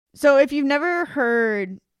So if you've never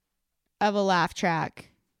heard of a laugh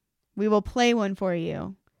track, we will play one for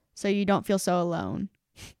you so you don't feel so alone.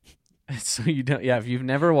 So you don't, if you've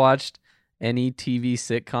never watched any TV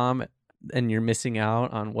sitcom and you're missing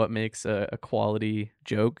out on what makes a quality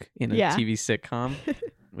joke in a TV sitcom,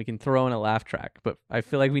 we can throw in a laugh track. But I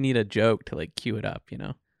feel like we need a joke to like cue it up, you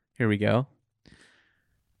know? Here we go.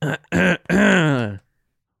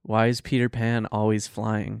 Why is Peter Pan always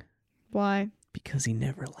flying? Why? Because he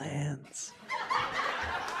never lands.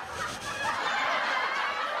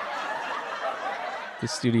 The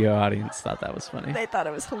studio audience thought that was funny. They thought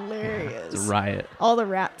it was hilarious. Yeah, it's a riot. All the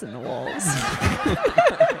rats in the walls.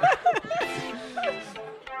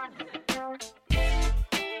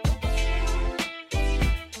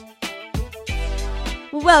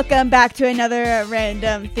 Welcome back to another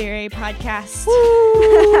Random Theory podcast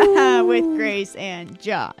with Grace and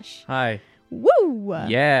Josh. Hi. Woo!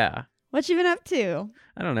 Yeah. What you been up to?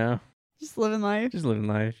 I don't know. Just living life. Just living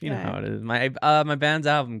life. You know how it is. My band's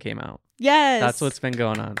album came out. Yes. That's what's been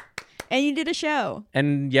going on. And you did a show.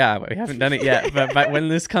 And yeah, we haven't done it yet. but when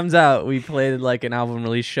this comes out, we played like an album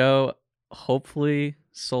release show. Hopefully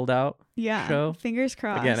sold out. Yeah. Show. Fingers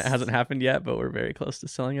crossed. Again, it hasn't happened yet, but we're very close to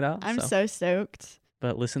selling it out. I'm so stoked.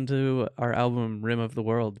 But listen to our album Rim of the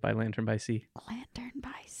World by Lantern by Sea. Lantern by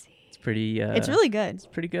Sea. It's pretty it's really good. It's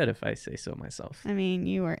pretty good if I say so myself. I mean,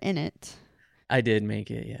 you were in it. I did make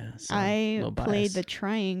it, yeah. So I played the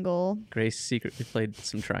triangle. Grace secretly played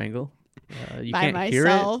some triangle. You by can't myself. hear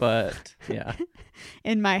it, but yeah.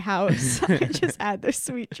 In my house. I just had the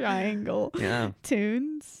sweet triangle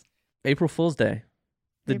tunes. April Fool's Day.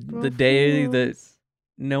 The day that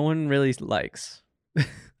no one really likes,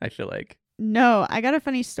 I feel like. No, I got a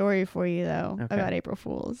funny story for you though about April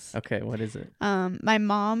Fools. Okay, what is it? My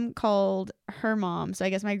mom called her mom, so I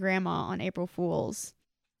guess my grandma, on April Fools,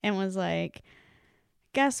 and was like,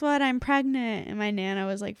 "Guess what? I'm pregnant." And my nana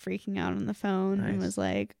was like freaking out on the phone and was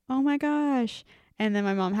like, "Oh my gosh!" And then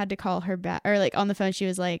my mom had to call her back, or like on the phone, she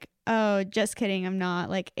was like, "Oh, just kidding, I'm not."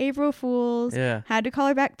 Like April Fools. Yeah. Had to call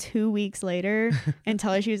her back 2 weeks later and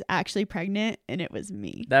tell her she was actually pregnant, and it was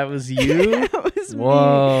me. That was you? That was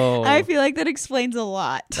Whoa. me. I feel like that explains a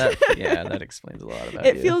lot. That explains a lot about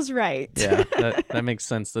you. It feels right. Yeah, that makes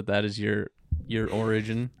sense that is your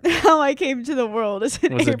origin. How I came to the world as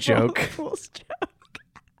an April joke. Fool's joke.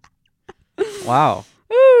 Wow.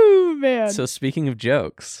 Ooh, man. So speaking of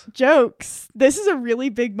jokes. This is a really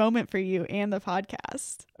big moment for you and the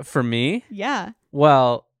podcast. For me? Yeah.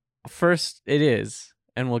 Well, first it is,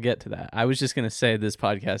 and we'll get to that. I was just going to say this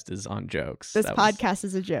podcast is on jokes. This podcast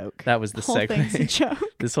is a joke. That was the whole segue. Thing's a joke.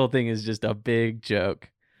 This whole thing is just a big joke.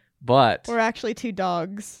 But we're actually two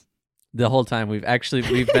dogs. The whole time we've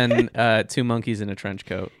been two monkeys in a trench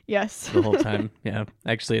coat. Yes. The whole time. Yeah.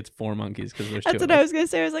 Actually, it's 4 monkeys because there's 2 That's what I was going to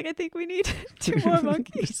say. I was like, I think we need 2 more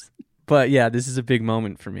monkeys. But yeah, this is a big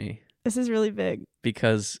moment for me. This is really big.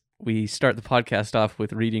 Because we start the podcast off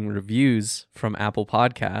with reading reviews from Apple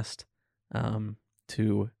Podcast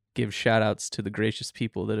to give shout outs to the gracious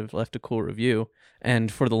people that have left a cool review.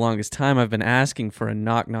 And for the longest time, I've been asking for a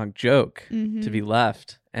knock-knock joke to be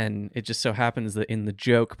left. And it just so happens that in the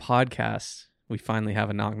joke podcast, we finally have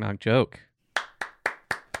a knock-knock joke.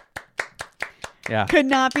 Yeah. Could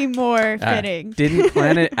not be more fitting. Didn't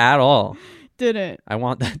plan it at all. Didn't. I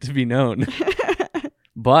want that to be known.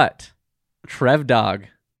 But Trev Dog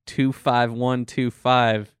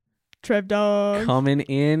 25125 Trev Dog coming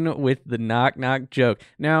in with the knock-knock joke.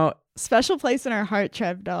 Now, special place in our heart,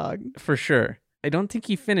 Trev Dog. For sure. I don't think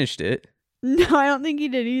he finished it. No, I don't think he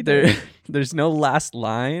did either. There's no last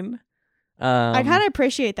line. I kind of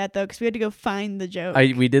appreciate that, though, because we had to go find the joke.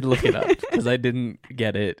 We did look it up because I didn't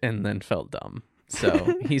get it and then felt dumb.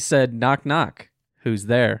 So he said, knock, knock. Who's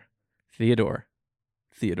there? Theodore.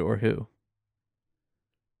 Theodore who?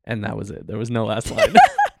 And that was it. There was no last line.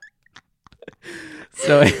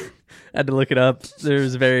 So I had to look it up.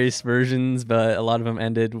 There's various versions, but a lot of them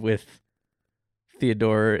ended with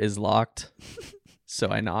Theodore is locked. So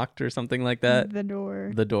I knocked or something like that. The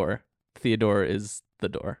door. The door. Theodore is the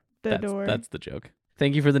door. Door. That's the joke.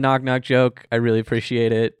 Thank you for the knock-knock joke. I really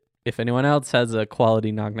appreciate it. If anyone else has a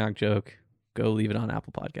quality knock-knock joke, go leave it on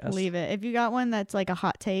Apple Podcasts. Leave it. If you got one that's like a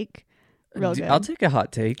hot take, real good. I'll take a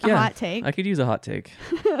hot take. A hot take. I could use a hot take.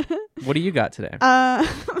 What do you got today?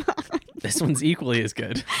 This one's equally as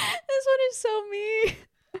good. This one is so me.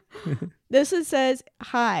 This one says,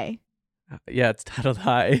 hi. Yeah, it's titled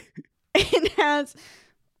Hi. It has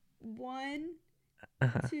 1,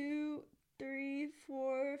 2, 3,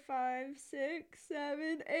 4, 5, 6,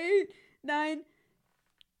 7, 8, 9,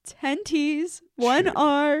 10 T's, 1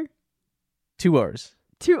 R. 2 R's.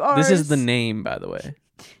 2 R's. This is the name, by the way.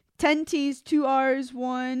 10 T's, 2 R's,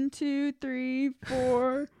 1, 2, 3,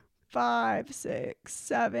 4, 5, 6,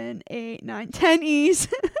 7, 8, 9, 10 E's.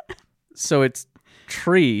 So it's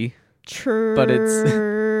tree, but it's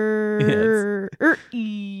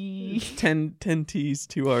 10 T's,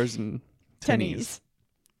 2 R's, and 10 E's.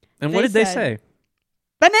 And what did they say?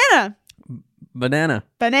 Banana. Banana.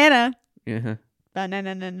 Banana. Yeah.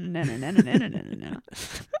 Banana.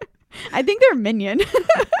 I think they're Minion.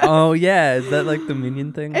 Oh yeah, is that like the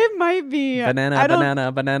Minion thing? It might be. Banana. I don't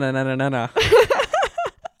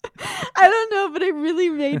know, but it really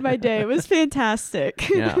made my day. It was fantastic.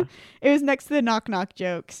 Yeah. It was next to the knock knock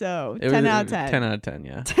joke, so 10 out of 10. 10 out of 10,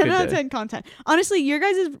 yeah. 10 out of 10 content. Honestly, your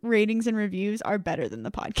guys' ratings and reviews are better than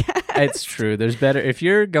the podcast. It's true. There's better. If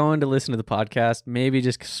you're going to listen to the podcast, maybe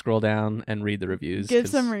just scroll down and read the reviews. Give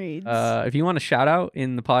some reads. If you want a shout out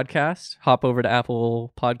in the podcast, hop over to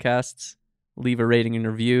Apple Podcasts, leave a rating and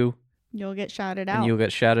review. You'll get shouted out. And you'll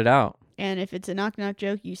get shouted out. And if it's a knock knock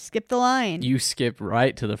joke, you skip the line. You skip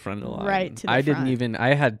right to the front of the line. Right to the front.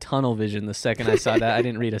 I had tunnel vision the second I saw that. I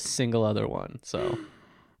didn't read a single other one. So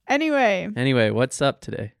Anyway, what's up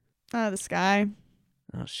today? The sky.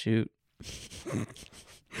 Oh, shoot.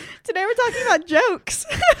 Today we're talking about jokes.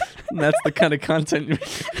 That's the kind of content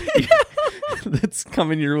that's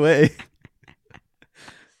coming your way.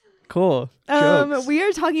 Cool. Jokes. We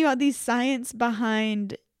are talking about the science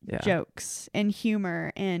behind jokes and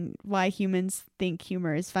humor and why humans think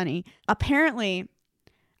humor is funny. Apparently,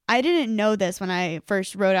 I didn't know this when I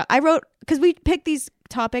first wrote out. I wrote, because we pick these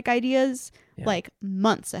topic ideas like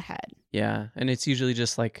months ahead. Yeah, and it's usually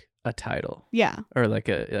just like a title. Yeah. Or like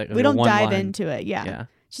a we don't dive line. into it. Yeah.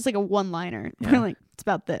 It's just like a one-liner. Yeah. We're like, it's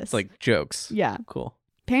about this. It's like jokes. Yeah. Cool.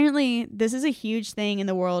 Apparently, this is a huge thing in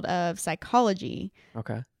the world of psychology.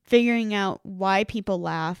 Okay. Figuring out why people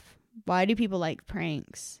laugh. Why do people like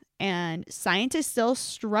pranks? And scientists still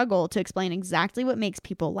struggle to explain exactly what makes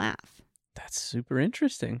people laugh. That's super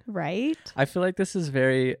interesting. Right? I feel like this is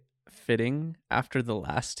very fitting after the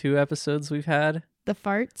last two episodes we've had. The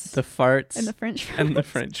farts. And the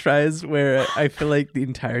french fries. Where I feel like the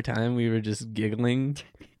entire time we were just giggling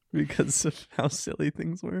because of how silly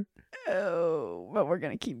things were. Oh, but we're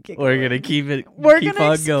going to keep giggling. We're going to keep going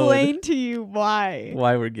to explain to you why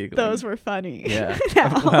we're giggling. Those were funny. Yeah.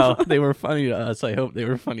 Well, they were funny to us. I hope they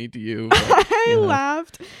were funny to you. But, I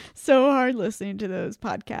laughed so hard listening to those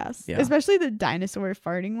podcasts, especially the dinosaur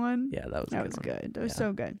farting one. Yeah, that was good. That was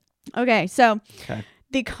so good. Okay, so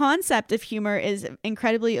the concept of humor is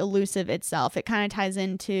incredibly elusive itself. It kind of ties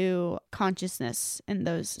into consciousness and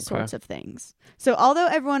those sorts of things. So although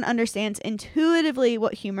everyone understands intuitively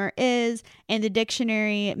what humor is, and the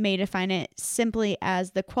dictionary may define it simply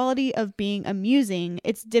as the quality of being amusing,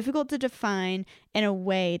 it's difficult to define in a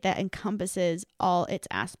way that encompasses all its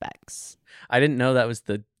aspects. I didn't know that was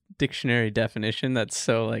the dictionary definition. That's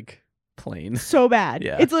so like plain. So bad.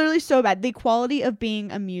 Yeah. It's literally so bad. The quality of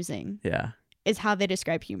being amusing. Yeah. Is how they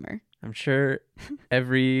describe humor. I'm sure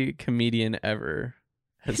every comedian ever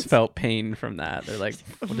has felt pain from that. They're like,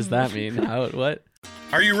 what does that mean? What?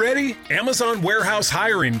 Are you ready? Amazon Warehouse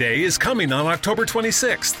Hiring Day is coming on October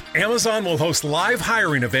 26th. Amazon will host live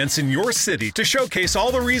hiring events in your city to showcase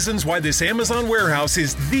all the reasons why this Amazon warehouse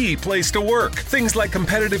is the place to work. Things like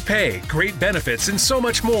competitive pay, great benefits, and so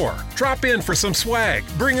much more. Drop in for some swag,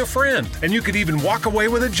 bring a friend, and you could even walk away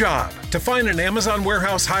with a job. To find an Amazon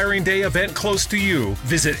Warehouse Hiring Day event close to you,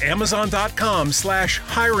 visit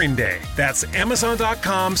amazon.com/hiring day. That's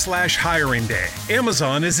amazon.com/hiring day.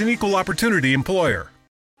 Amazon is an equal opportunity employer.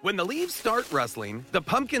 When the leaves start rustling, the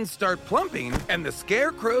pumpkins start plumping, and the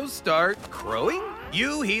scarecrows start crowing,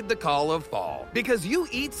 you heed the call of fall. Because you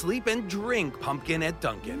eat, sleep, and drink pumpkin at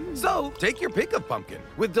Dunkin'. So take your pick of pumpkin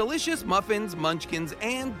with delicious muffins, munchkins,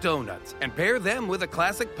 and donuts. And pair them with a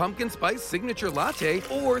classic pumpkin spice signature latte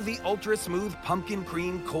or the ultra-smooth pumpkin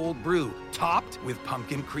cream cold brew, topped with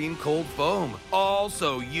pumpkin cream cold foam. All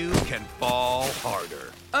so you can fall harder.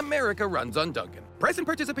 America runs on Dunkin'. Price and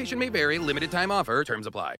participation may vary. Limited time offer. Terms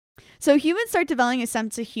apply. So humans start developing a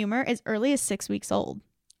sense of humor as early as 6 weeks old.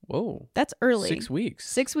 Whoa. That's early. 6 weeks.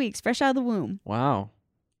 6 weeks, fresh out of the womb. Wow.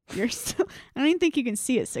 You're still, I don't even think you can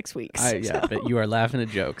see it 6 weeks. But you are laughing at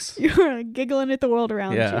jokes. You're giggling at the world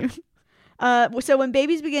around you. So when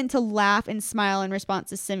babies begin to laugh and smile in response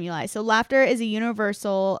to stimuli. So laughter is a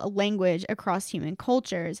universal language across human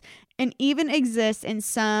cultures and even exists in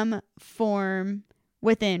some form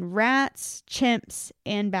within rats, chimps,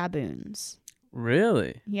 and baboons.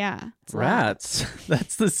 Really? Yeah. Rats?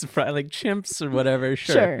 That's the surprise. Like chimps or whatever,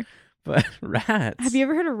 sure. But rats? Have you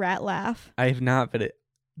ever heard a rat laugh? I have not, but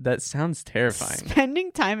That sounds terrifying.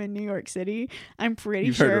 Spending time in New York City, I'm pretty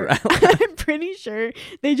You've heard sure. a rat laugh. I'm pretty sure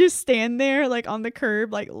they just stand there like on the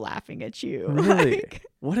curb, like laughing at you. Really? Like,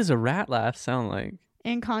 What does a rat laugh sound like?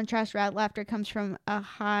 in contrast, rat laughter comes from a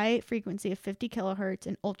high frequency of 50 kilohertz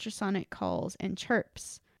and ultrasonic calls and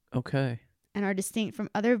chirps, Okay. and are distinct from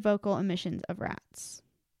other vocal emissions of rats.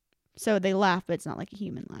 So they laugh, but it's not like a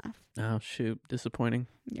human laugh. Oh, shoot. Disappointing.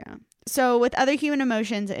 Yeah. So with other human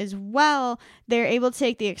emotions as well, they're able to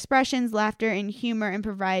take the expressions, laughter, and humor and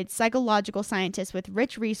provide psychological scientists with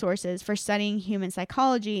rich resources for studying human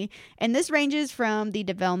psychology. And this ranges from the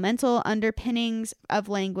developmental underpinnings of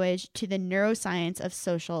language to the neuroscience of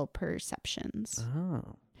social perceptions.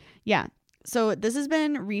 Oh. Yeah. So this has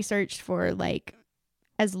been researched for like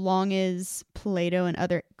as long as Plato and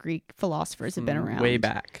other Greek philosophers have been around. Way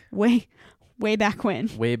back. Way back when.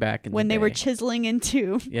 Way back in When the they were day. chiseling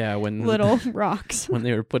into Yeah, when little rocks. when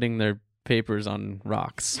they were putting their papers on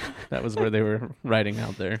rocks. That was where they were writing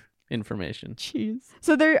out their information. Jeez.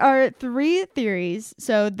 So there are 3 theories.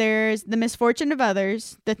 So there's the misfortune of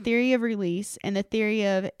others, the theory of release, and the theory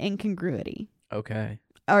of incongruity. Okay.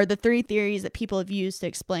 Are the 3 theories that people have used to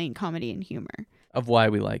explain comedy and humor. Of why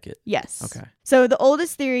we like it. Yes. Okay. So the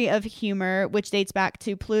oldest theory of humor, which dates back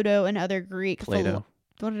to Pluto and other Greek Plato.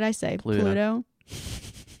 what did I say? Pluto.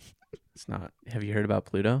 It's not. Have you heard about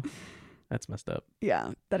Pluto? That's messed up.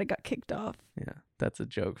 Yeah, that it got kicked off. Yeah, that's a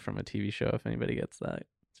joke from a TV show. If anybody gets that,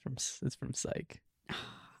 it's from Psych.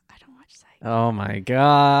 I don't watch Psych. Oh my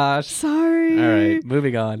gosh! Sorry. All right,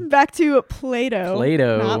 moving on. Back to Plato.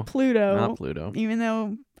 Plato, Not Pluto. not Pluto. Even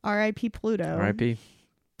though R.I.P. Pluto. R.I.P.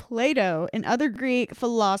 Plato and other Greek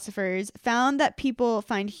philosophers found that people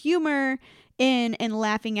find humor in and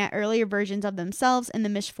laughing at earlier versions of themselves and the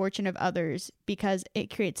misfortune of others because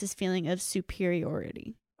it creates this feeling of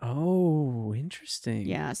superiority. Oh, interesting.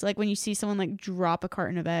 Yeah. So like when you see someone like drop a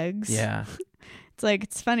carton of eggs. Yeah. It's like,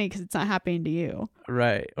 it's funny because it's not happening to you.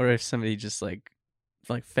 Right. Or if somebody just like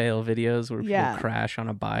fail videos where people Yeah. crash on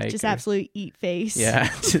a bike. Just or- absolute eat face. Yeah.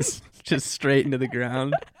 just straight into the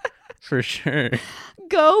ground. For sure.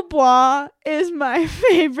 Go Bois is my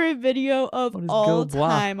favorite video of What is all Go Bois?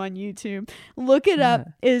 time on YouTube. Look it up.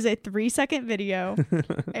 Yeah. It is a 3-second video.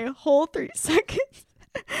 A whole 3 seconds.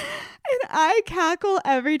 And I cackle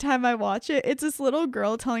every time I watch it. It's this little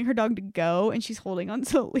girl telling her dog to go, and she's holding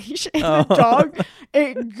onto a leash, and the Oh. dog,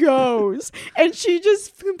 it goes. And she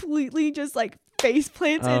just completely just like face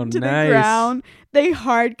plants Oh, into nice. the ground. They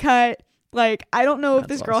hard cut. Like, I don't know if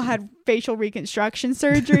That's this girl awesome. had facial reconstruction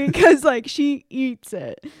surgery because like she eats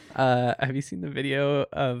it. Have you seen the video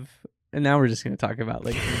of, and now we're just going to talk about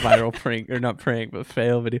like viral prank, or not prank, but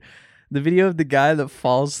fail video. The video of the guy that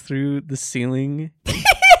falls through the ceiling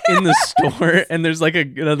in the store, and there's like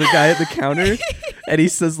another guy at the counter, and he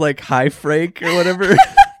says like, "Hi, Frank," or whatever.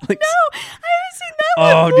 Like, No, I haven't seen that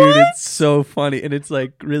oh, one. dude, What? it's so funny, and it's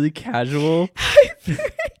like really casual.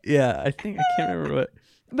 Yeah, I can't remember what.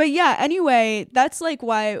 But yeah, anyway, that's like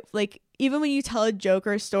why, like, even when you tell a joke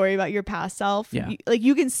or a story about your past self, Yeah.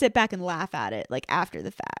 you can sit back and laugh at it like after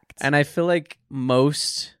the fact. And I feel like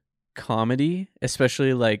most comedy,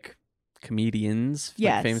 especially like comedians,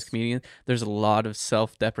 Yes. like famous comedians, there's a lot of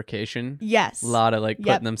self-deprecation. Yes. A lot of like Yep.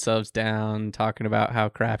 putting themselves down, talking about how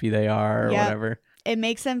crappy they are or Yep. whatever. It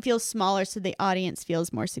makes them feel smaller so the audience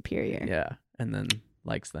feels more superior. Yeah. And then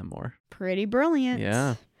likes them more. Pretty brilliant.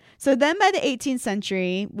 Yeah. So then by the 18th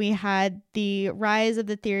century, we had the rise of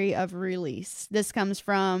the theory of release. This comes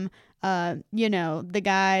from, the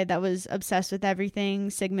guy that was obsessed with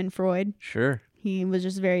everything, Sigmund Freud. Sure. He was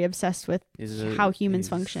just very obsessed with how humans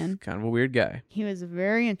function. Kind of a weird guy. He was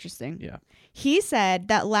very interesting. Yeah. He said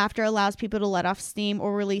that laughter allows people to let off steam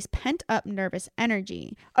or release pent-up nervous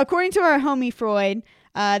energy. According to our homie Freud,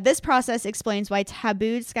 this process explains why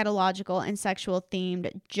tabooed, scatological, and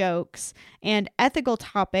sexual-themed jokes and ethical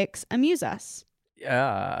topics amuse us.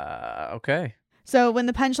 Yeah. Okay. So when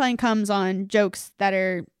the punchline comes on jokes that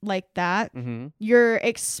are like that, Mm-hmm. you're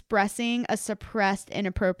expressing a suppressed,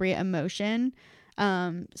 inappropriate emotion,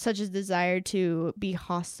 such as desire to be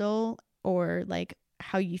hostile or like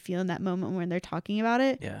how you feel in that moment when they're talking about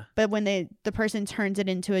it. Yeah. But when the person turns it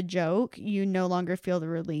into a joke, you no longer feel the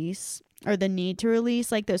release or the need to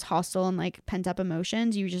release like those hostile and like pent up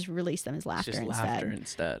emotions. You just release them as It's laughter just instead. laughter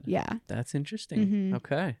instead. Yeah. That's interesting. Mhm.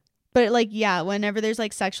 Okay. But like, yeah, whenever there's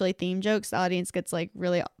like sexually themed jokes, the audience gets like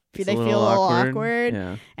really, It's they feel a little awkward.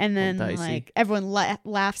 Yeah. And then dicey. like everyone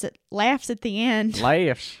laughs at the end.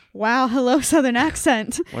 Laughs. Wow, hello Southern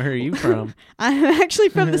accent. Where are you from? I'm actually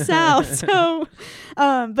from the South. So,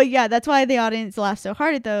 but yeah, that's why the audience laughs so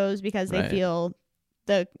hard at those because they Right. feel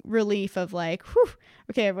the relief of like, whew,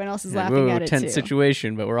 okay, everyone else is Yeah, laughing whoa, at it tense too.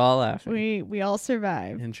 situation, but we're all laughing. We all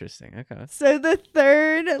survived. Interesting. Okay. So the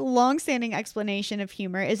third long-standing explanation of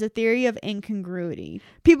humor is a theory of incongruity.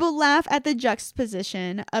 People laugh at the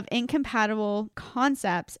juxtaposition of incompatible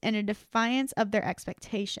concepts in a defiance of their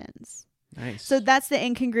expectations. Nice. So that's the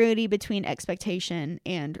incongruity between expectation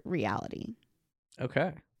and reality.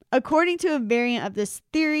 Okay. According to a variant of this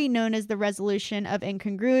theory known as the resolution of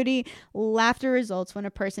incongruity, laughter results when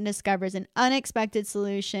a person discovers an unexpected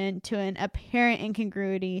solution to an apparent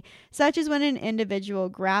incongruity, such as when an individual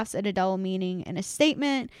grasps at a double meaning in a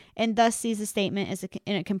statement and thus sees the statement as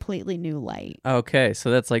in a completely new light. Okay,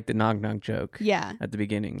 so that's like the knock knock joke. Yeah. At the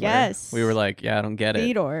beginning. where Yes. We were like, yeah, I don't get it.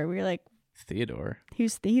 Theodore. We were like, Theodore.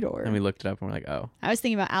 who's Theodore? And we looked it up and we're like, oh. I was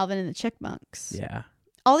thinking about Alvin and the Chipmunks. Yeah.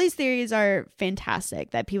 All these theories are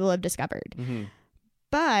fantastic that people have discovered. Mm-hmm.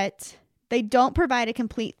 But they don't provide a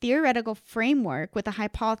complete theoretical framework with a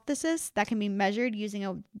hypothesis that can be measured using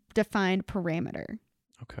a defined parameter.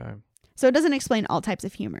 Okay. So it doesn't explain all types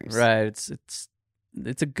of humors. Right.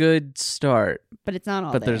 It's a good start, But it's not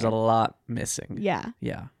all but there's a there. lot missing. Yeah.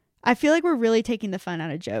 Yeah. I feel like we're really taking the fun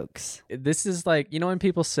out of jokes. This is like, you know when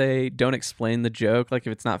people say don't explain the joke, like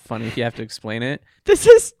if it's not funny, if you have to explain it. This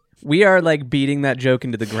is... We are like beating that joke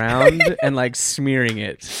into the ground and like smearing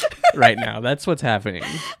it right now. That's what's happening.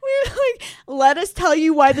 We're like, let us tell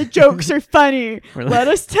you why the jokes are funny. We're Let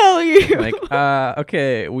us tell you. Like,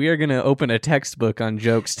 okay, we are going to open a textbook on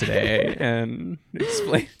jokes today and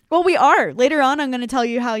explain. Well, we are. Later on, I'm going to tell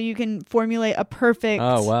you how you can formulate a perfect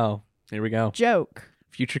Oh, wow. Here we go. joke.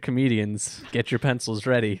 Future comedians, get your pencils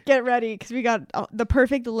ready. Get ready, because we got the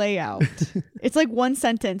perfect layout. It's like one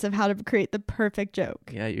sentence of how to create the perfect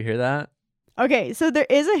joke. Yeah, you hear that? Okay, so there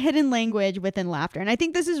is a hidden language within laughter, and I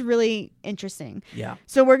think this is really interesting. Yeah.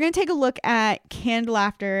 So we're going to take a look at canned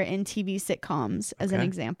laughter in TV sitcoms as an Okay.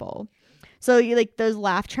 example. So you like those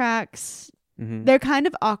laugh tracks, Mm-hmm. they're kind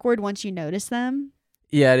of awkward once you notice them.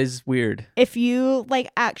 Yeah, it is weird. If you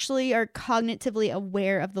like actually are cognitively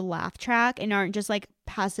aware of the laugh track and aren't just like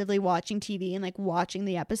passively watching TV and like watching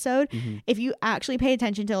the episode, Mm-hmm. if you actually pay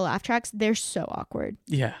attention to the laugh tracks, they're so awkward.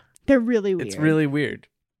 Yeah. They're really weird. It's really weird.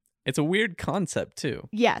 It's a weird concept, too.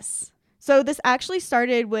 Yes. So this actually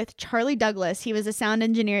started with Charlie Douglas. He was a sound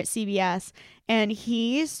engineer at CBS, and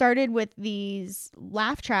he started with these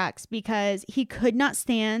laugh tracks because he could not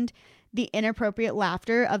stand the inappropriate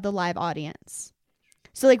laughter of the live audience.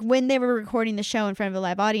 So like when they were recording the show in front of a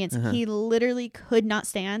live audience, he literally could not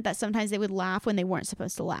stand that sometimes they would laugh when they weren't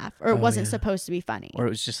supposed to laugh, or it wasn't supposed to be funny. Or it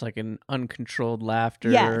was just like an uncontrolled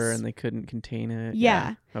laughter Yes. and they couldn't contain it.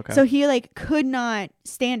 Yeah. Okay. So he like could not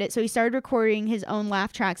stand it. So he started recording his own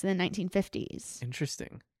laugh tracks in the 1950s.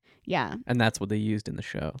 Interesting. Yeah. And that's what they used in the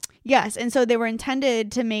show. Yes. And so they were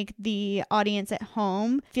intended to make the audience at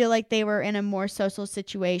home feel like they were in a more social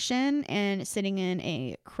situation and sitting in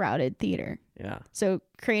a crowded theater. Yeah. So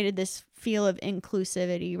created this feel of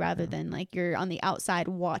inclusivity rather than like you're on the outside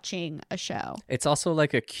watching a show. It's also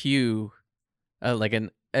like a cue, like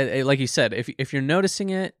like you said, if you're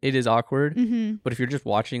noticing it, it is awkward. Mm-hmm. But if you're just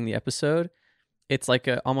watching the episode, it's like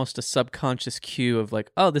almost a subconscious cue of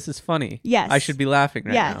like, oh, this is funny. Yes. I should be laughing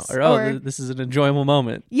right Yes. now. Or, oh, Or- this is an enjoyable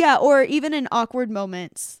moment. Yeah. Or even in awkward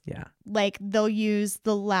moments, Yeah. like they'll use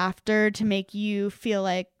the laughter to make you feel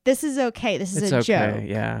like this is okay. This is It's a okay. joke.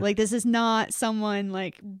 Yeah. Like this is not someone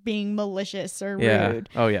like being malicious or yeah. rude.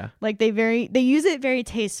 Oh, yeah. Like they use it very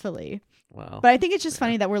tastefully. Wow. But I think it's just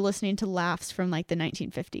funny that we're listening to laughs from like the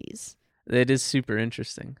 1950s. It is super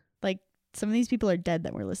interesting. Like some of these people are dead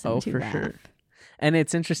that we're listening to for laugh. sure. And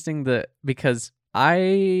it's interesting because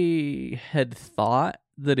I had thought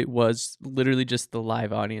that it was literally just the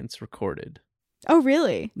live audience recorded. Oh,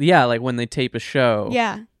 really? Yeah, like when they tape a show,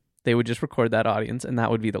 Yeah. they would just record that audience, and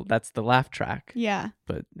that would be that's the laugh track. Yeah.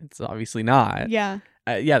 But it's obviously not. Yeah.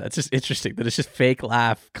 Yeah, that's just interesting that it's just fake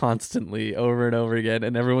laugh constantly over and over again,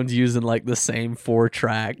 and everyone's using like the same 4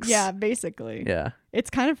 tracks. Yeah, basically. Yeah.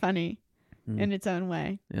 It's kind of funny Mm. in its own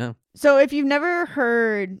way. Yeah. So if you've never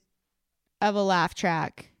heard of a laugh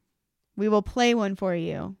track, we will play one for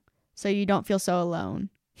you so you don't feel so alone.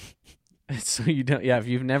 So you don't. Yeah, if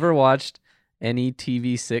you've never watched any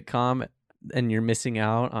TV sitcom and you're missing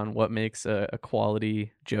out on what makes a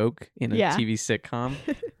quality joke in a Yeah. TV sitcom,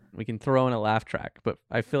 we can throw in a laugh track. But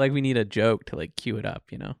I feel like we need a joke to like cue it up.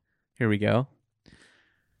 You know. Here we go.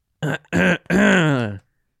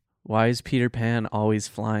 Why is Peter Pan always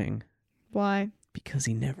flying? Why? Because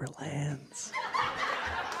he never lands.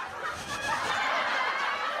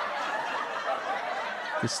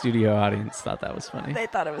 The studio audience thought that was funny. They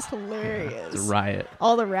thought it was It's hilarious. a riot.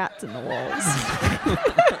 All the rats in the walls.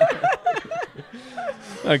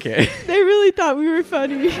 Okay. They really thought we were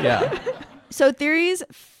funny. Yeah. So theories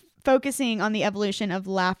focusing on the evolution of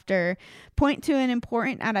laughter point to an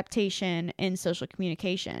important adaptation in social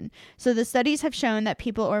communication. So the studies have shown that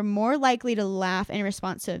people are more likely to laugh in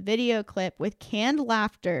response to a video clip with canned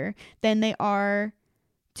laughter than they are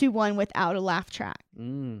to one without a laugh track.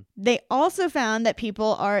 They also found that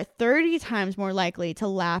people are 30 times more likely to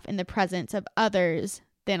laugh in the presence of others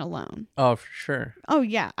than alone. Oh, for sure. Oh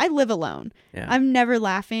yeah, I live alone. Yeah. I'm never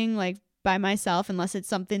laughing like by myself unless it's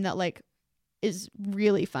something that like is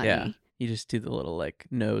really funny. Yeah. You just do the little like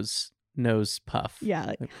nose puff. Yeah,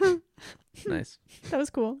 like, Nice. that was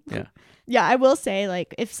cool. Yeah. Yeah, I will say,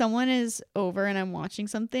 like, if someone is over and I'm watching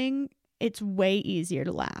something, it's way easier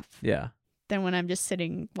to laugh Yeah. than when I'm just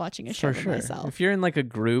sitting watching a show For by sure. myself. If you're in like a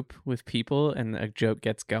group with people and a joke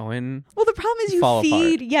gets going, Well, the problem is you fall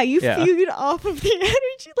feed. apart. Yeah, you Yeah. feed off of the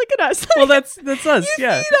energy. Look at us. well, that's us. you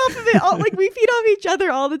Yeah. feed off of it. All, like we feed off each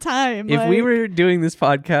other all the time. If we like- were doing this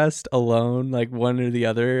podcast alone, like one or the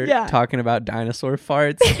other, Yeah. talking about dinosaur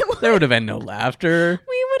farts, there would have been no laughter.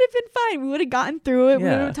 we would have been fine. We would have gotten through it. We would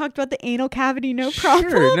Yeah. have talked about the anal cavity, no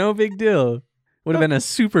problem. Sure, no big deal. Would have been a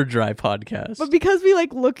super dry podcast. But because we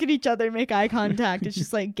like look at each other, and make eye contact, it's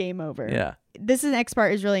just like game over. Yeah. This next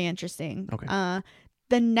part is really interesting. Okay.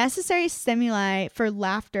 The necessary stimuli for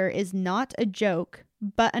laughter is not a joke,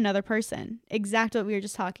 but another person. Exactly what we were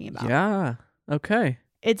just talking about. Yeah. Okay.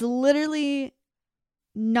 It's literally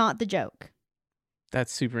not the joke.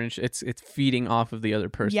 That's super interesting. It's feeding off of the other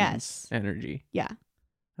person's Yes. energy. Yeah.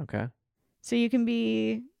 Okay. So you can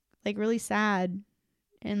be like really sad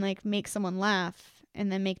and like make someone laugh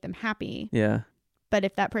and then make them happy. Yeah. But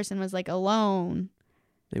if that person was like alone,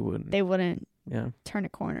 They wouldn't. they wouldn't Yeah. turn a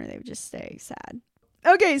corner. They would just stay sad.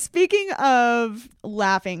 Okay, speaking of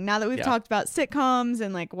laughing, now that we've Yeah. talked about sitcoms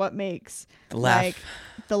and like what makes The laugh. like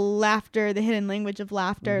the laughter, the hidden language of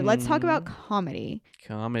laughter, let's talk about comedy.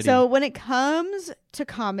 Comedy. So when it comes to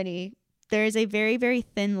comedy, there is a very, very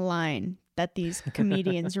thin line that these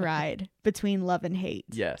comedians ride between love and hate.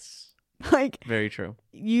 yes. Like Very true.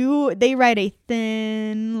 they ride a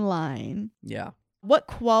thin line. Yeah. What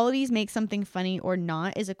qualities make something funny or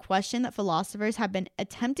not is a question that philosophers have been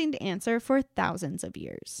attempting to answer for thousands of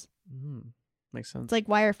years. Makes sense. It's like,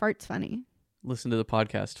 why are farts funny? Listen to the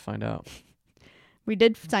podcast to find out. We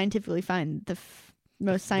did scientifically find the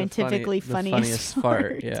most scientifically the funniest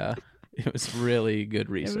fart. Yeah. It was really good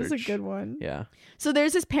research. It was a good one. Yeah. So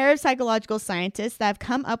there's this pair of psychological scientists that have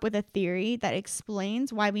come up with a theory that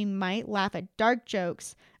explains why we might laugh at dark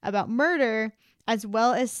jokes about murder as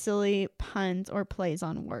well as silly puns or plays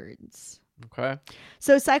on words. Okay.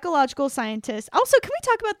 So psychological scientists. Also, can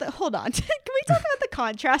we talk about hold on. Can we talk about the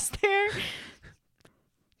contrast there?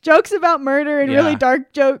 Jokes about murder and really Yeah.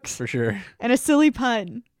 dark jokes For sure. and a silly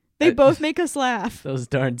pun. They both make us laugh. Those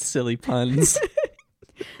darn silly puns.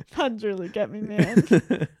 Puns really get me, man.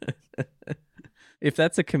 If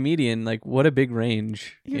that's a comedian, like what a big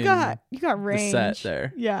range. You in got the range. set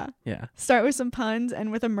there. Yeah. Yeah. Start with some puns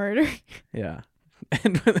and with a murder. Yeah.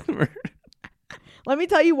 And with a murder. Let me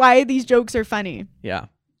tell you why these jokes are funny. Yeah.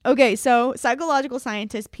 Okay, so psychological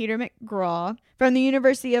scientist Peter McGraw from the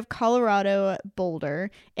University of Colorado Boulder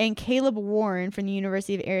and Caleb Warren from the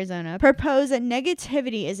University of Arizona propose that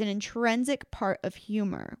negativity is an intrinsic part of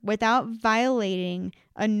humor without violating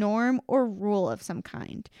a norm or rule of some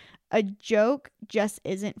kind. A joke just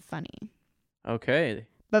isn't funny. Okay.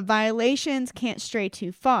 But violations can't stray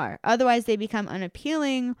too far. Otherwise, they become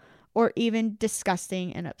unappealing or even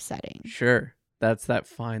disgusting and upsetting. Sure. That's that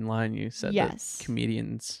fine line you said Yes. that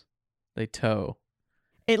comedians, they toe.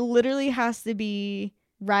 It literally has to be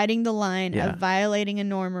riding the line Yeah. of violating a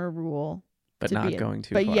norm or rule. But to not be going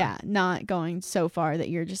too but far. yeah, not going so far that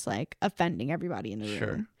you're just like offending everybody in the Sure.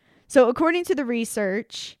 room. So according to the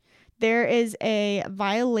research, there is a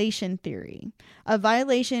violation theory. A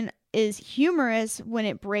violation is humorous when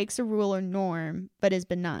it breaks a rule or norm, but is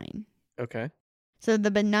benign. Okay. So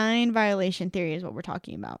the benign violation theory is what we're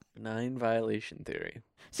talking about. Benign violation theory.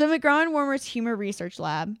 So McGraw and Warmer's Humor Research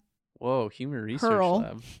Lab. Whoa, humor research Hurl.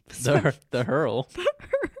 lab. The hurl.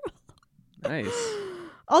 Nice.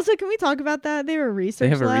 Also, can we talk about that? They have a research They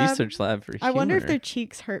have a lab. research lab for humor. I wonder if their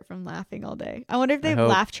cheeks hurt from laughing all day. I wonder if they I have hope.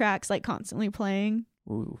 laugh tracks like constantly playing.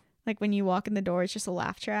 Ooh, Like when you walk in the door, it's just a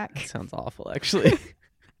laugh that track. sounds awful, actually.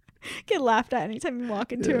 Get laughed at anytime you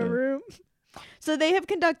walk into Yeah. a room. So they have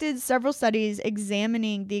conducted several studies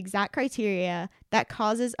examining the exact criteria that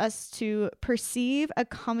causes us to perceive a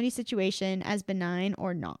comedy situation as benign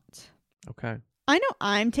or not. Okay. I know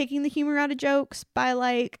I'm taking the humor out of jokes by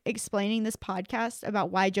like explaining this podcast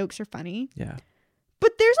about why jokes are funny, Yeah.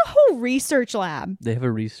 but there's a whole research lab. They have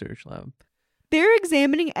a research lab. They're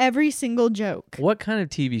examining every single joke. What kind of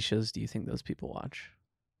TV shows do you think those people watch?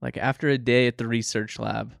 Like after a day at the research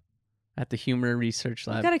lab, at the humor research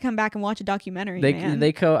You lab, gotta come back and watch a documentary, they man.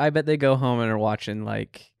 I bet they go home and are watching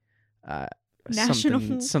like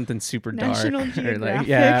National- something super National dark or like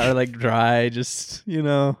Geographic. or like dry, just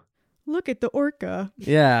Look at the orca.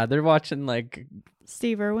 yeah, they're watching like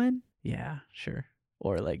Steve Irwin. yeah, sure,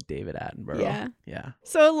 or like David Attenborough. Yeah.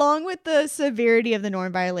 So along with the severity of the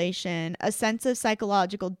norm violation, a sense of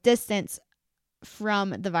psychological distance from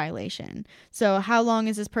the violation. So how long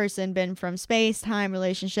has this person been from space, time,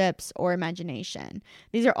 relationships, or imagination?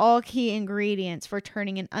 These are all key ingredients for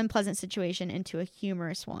turning an unpleasant situation into a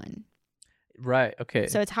humorous one. Right. Okay.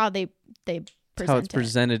 So it's how they present how it's it.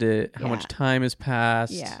 presented it, how much Yeah. time has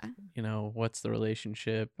passed. Yeah. What's the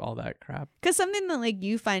relationship, all that crap. Because something that like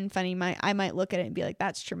you find funny, I might look at it and be like,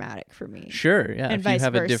 that's traumatic for me. Sure, yeah. And If you vice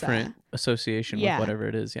have versa. a different association Yeah. with whatever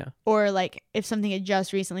it is, yeah. Or like if something had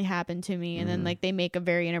just recently happened to me and then Mhm. like they make a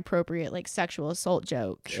very inappropriate like sexual assault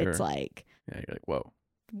joke. Sure. It's like, Yeah, you're like, whoa,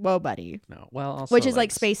 whoa, buddy. no. Well, also, Which is like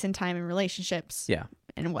space and time and relationships. Yeah.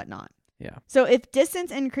 And whatnot. Yeah. So if distance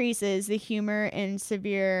increases, the humor in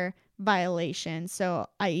severe violation, so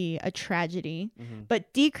i.e. a tragedy, Mhm.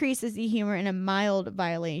 but decreases the humor in a mild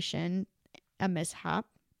violation, a mishap,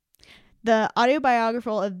 the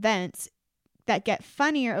autobiographical events that get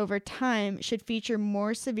funnier over time should feature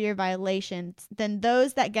more severe violations than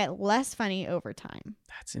those that get less funny over time.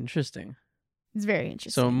 That's interesting. It's very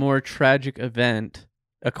interesting. So a more tragic event,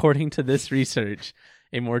 according to this research,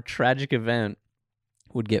 a more tragic event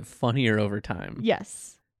would get funnier over time.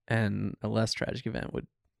 Yes. And a less tragic event would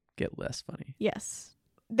get less funny. Yes.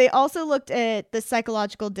 They also looked at the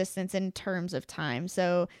psychological distance in terms of time.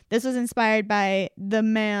 So this was inspired by the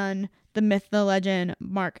man, the myth, the legend,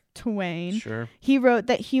 Mark Twain. Sure. He wrote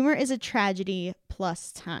that humor is a tragedy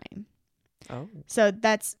plus time. Oh. So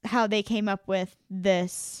that's how they came up with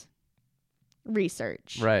this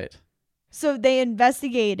research. Right. So they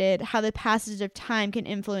investigated how the passage of time can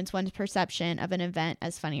influence one's perception of an event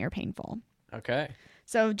as funny or painful. Okay.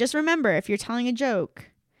 So just remember, if you're telling a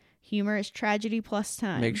joke, humor is tragedy plus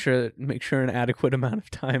time. Make sure an adequate amount of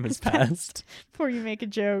time has passed. Before you make a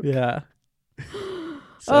joke. Yeah.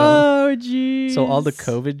 So, Oh, geez. so all the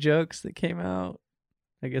COVID jokes that came out,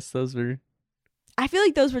 I guess those were. I feel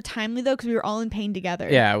like those were timely though, because we were all in pain together.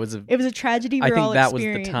 Yeah, it was a. It was a tragedy. I We were think all that was the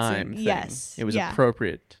experiencing. time. Thing. Yes. It was yeah.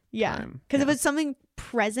 appropriate. Yeah. Time. Because Yeah. it was something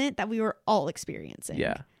present that we were all experiencing.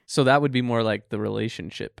 Yeah. So that would be more like the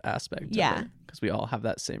relationship aspect. Yeah. Because we all have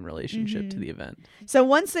that same relationship to Mhm. the event. So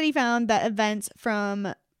one study found that events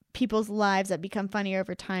from people's lives that become funnier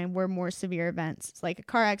over time were more severe events, it's like a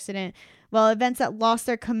car accident, while events that lost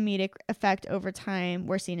their comedic effect over time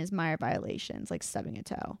were seen as minor violations, like stubbing a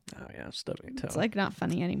toe. Oh yeah, stubbing a toe. It's like not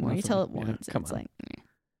funny anymore. You tell it Nothing. Yeah, once, come it's on. like,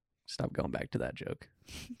 Stop going back to that joke.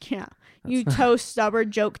 yeah, you toe stubber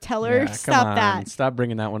joke teller. Yeah, come Stop on. that. Stop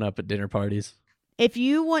bringing that one up at dinner parties. If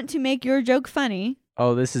you want to make your joke funny,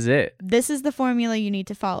 Oh, this is it. this is the formula you need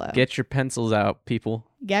to follow. Get your pencils out, people.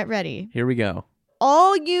 Get ready. Here we go.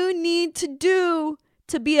 All you need to do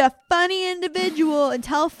to be a funny individual and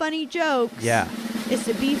tell funny jokes Yeah. is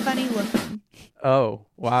to be funny looking. Oh,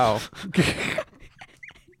 wow.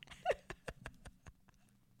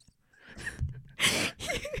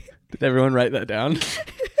 Did everyone write that down?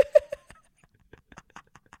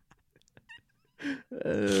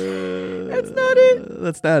 That's not it.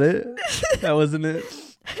 That's not it. That wasn't it.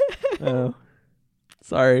 Oh,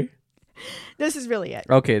 sorry. This is really it.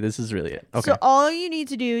 Okay, this is really it. Okay. So all you need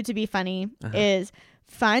to do to be funny Uh-huh. is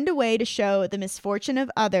find a way to show the misfortune of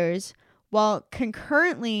others while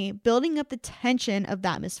concurrently building up the tension of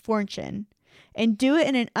that misfortune, and do it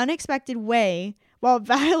in an unexpected way while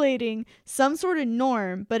violating some sort of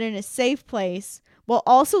norm but in a safe place, while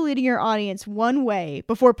also leading your audience one way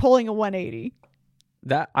before pulling a 180.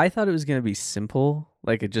 That I thought it was gonna be simple,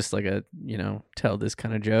 like just like a tell this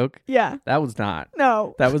kind of joke. Yeah. That was not.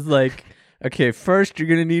 No. That was like, okay, first you're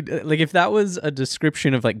gonna need like if that was a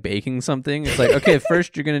description of like baking something, it's like okay,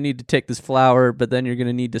 first you're gonna need to take this flour, but then you're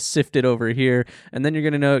gonna need to sift it over here, and then you're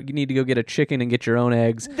gonna you need to go get a chicken and get your own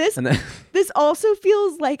eggs. This And then this also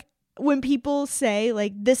feels like when people say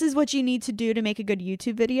like this is what you need to do to make a good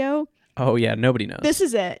YouTube video. oh yeah, nobody knows. This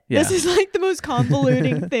is it. Yeah. This is like the most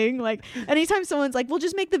convoluting thing. Like anytime someone's like, "Well,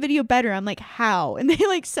 just make the video better," I'm like, "How?" And they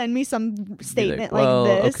like send me some Be like, statement well,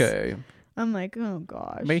 like this. okay, I'm like, "Oh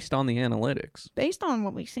gosh." based on the analytics. Based on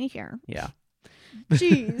what we see here. Yeah.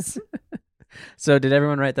 Jeez. So did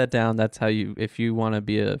everyone write that down? That's how if you want to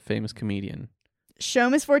be a famous comedian, show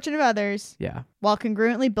misfortune of others Yeah. while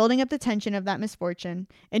congruently building up the tension of that misfortune,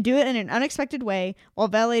 and do it in an unexpected way while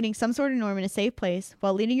violating some sort of norm in a safe place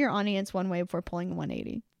while leading your audience one way before pulling a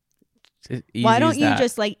 180. Easy Why don't as you that.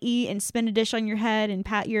 just like eat and spin a dish on your head and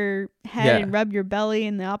pat your head and rub your belly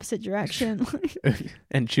in the opposite direction?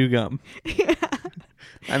 and chew gum? Yeah.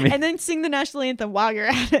 I mean, And then sing the national anthem while you're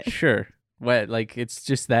at it. sure. What? Like, it's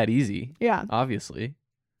just that easy. Yeah. Obviously.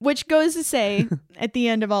 Which goes to say, at the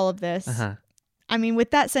end of all of this, Uh-huh. I mean,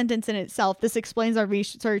 with that sentence in itself, this explains our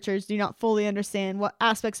researchers do not fully understand what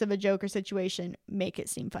aspects of a joke or situation make it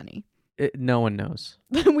seem funny. No one knows.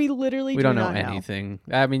 We literally We don't know not anything.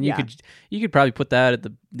 I mean, you Yeah. could probably put that at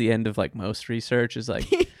the end of like most research is like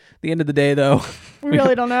the end of the day though. We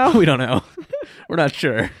really don't know. We don't know. We're not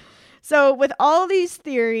sure. So with all these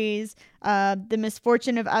theories, the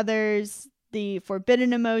misfortune of others, the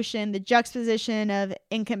forbidden emotion, the juxtaposition of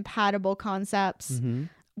incompatible concepts, Mm-hmm.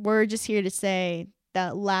 we're just here to say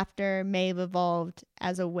that laughter may have evolved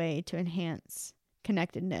as a way to enhance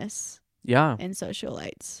connectedness Yeah. and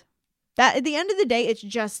socialites. That at the end of the day, it's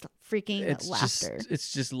just freaking laughter.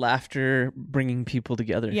 It's just laughter bringing people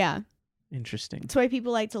together. Yeah. Interesting. That's why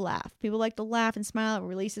people like to laugh. People like to laugh and smile. It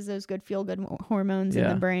releases those good feel-good hormones in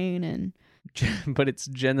Yeah. the brain. And But it's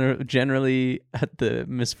generally at the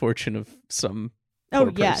misfortune of some oh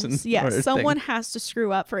poor person yes, or someone thing. has to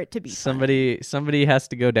screw up for it to be funny. Somebody has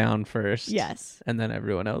to go down first. Yes. And then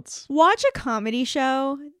everyone else. Watch a comedy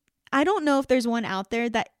show. I don't know if there's one out there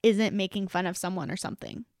that isn't making fun of someone or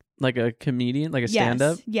something. Like a comedian, like a Yes.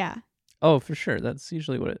 stand-up. Yeah. Oh, for sure. That's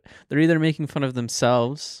usually what they're either making fun of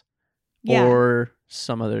themselves Yeah. or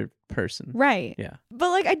some other person. Right. Yeah.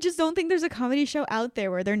 But like I just don't think there's a comedy show out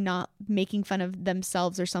there where they're not making fun of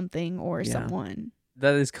themselves or something or Yeah. someone.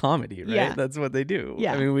 That is comedy, right? Yeah. That's what they do.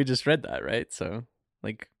 Yeah. I mean, we just read that, right? So,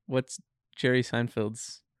 like, what's Jerry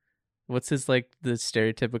Seinfeld's? What's his like the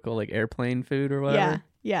stereotypical like airplane food or whatever?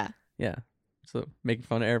 Yeah. Yeah. So making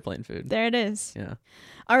fun of airplane food. There it is. Yeah.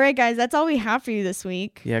 All right, guys, that's all we have for you this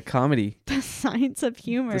week. Yeah, comedy. The science of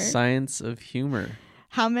humor. The science of humor.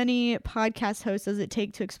 How many podcast hosts does it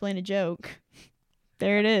take to explain a joke?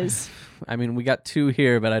 There it is. I mean, we got 2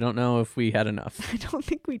 here, but I don't know if we had enough. I don't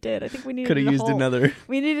think we did. I think we needed Could have used another.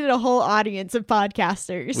 We needed a whole audience of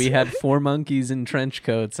podcasters. We had 4 monkeys in trench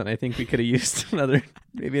coats, and I think we could have used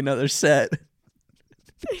maybe another set.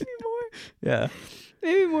 maybe more. Yeah.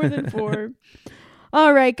 Maybe more than 4.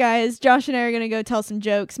 All right, guys. Josh and I are going to go tell some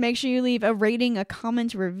jokes. Make sure you leave a rating, a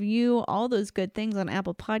comment, a review, all those good things on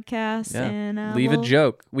Apple Podcasts. Yeah. And Leave a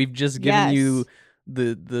joke. We've just given Yes. you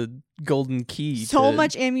the golden key. So to,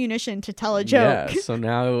 much ammunition to tell a joke. Yeah, so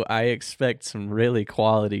now I expect some really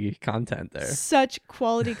quality content there. Such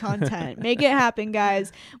quality content. Make it happen,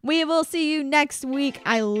 guys. We will see you next week.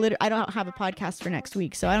 I don't have a podcast for next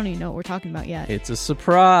week, so I don't even know what we're talking about yet. It's a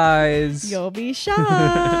surprise. You'll be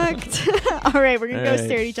shocked. All right, we're going to go All right.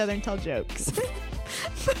 stare at each other and tell jokes.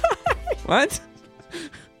 What?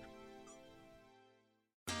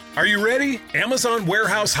 Are you ready? Amazon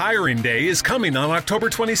Warehouse Hiring Day is coming on October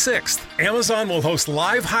 26th. Amazon will host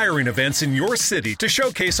live hiring events in your city to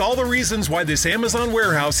showcase all the reasons why this Amazon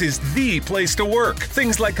warehouse is the place to work.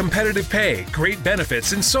 Things like competitive pay, great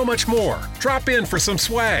benefits, and so much more. Drop in for some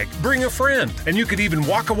swag, bring a friend, and you could even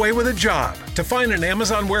walk away with a job. To find an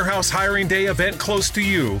Amazon Warehouse Hiring Day event close to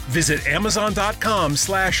you, visit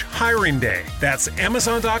amazon.com/hiring day. That's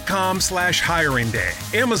amazon.com/hiring day.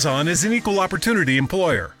 Amazon is an equal opportunity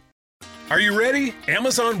employer. Are you ready?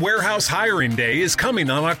 Amazon Warehouse Hiring Day is coming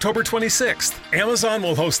on October 26th. Amazon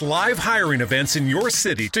will host live hiring events in your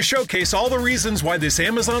city to showcase all the reasons why this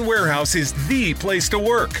Amazon warehouse is the place to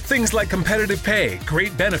work. Things like competitive pay,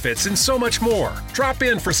 great benefits, and so much more. Drop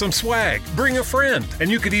in for some swag, bring a friend, and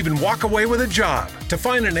you could even walk away with a job. To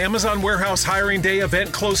find an Amazon Warehouse Hiring Day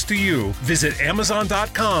event close to you, visit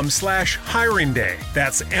amazon.com/hiring day.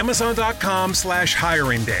 That's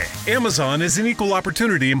amazon.com/hiring day. Amazon is an equal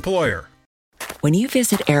opportunity employer. When you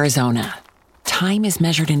visit Arizona, time is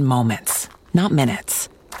measured in moments, not minutes.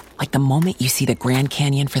 Like the moment you see the Grand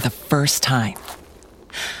Canyon for the first time.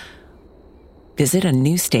 Visit a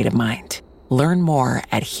new state of mind. Learn more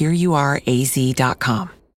at hereyouareaz.com.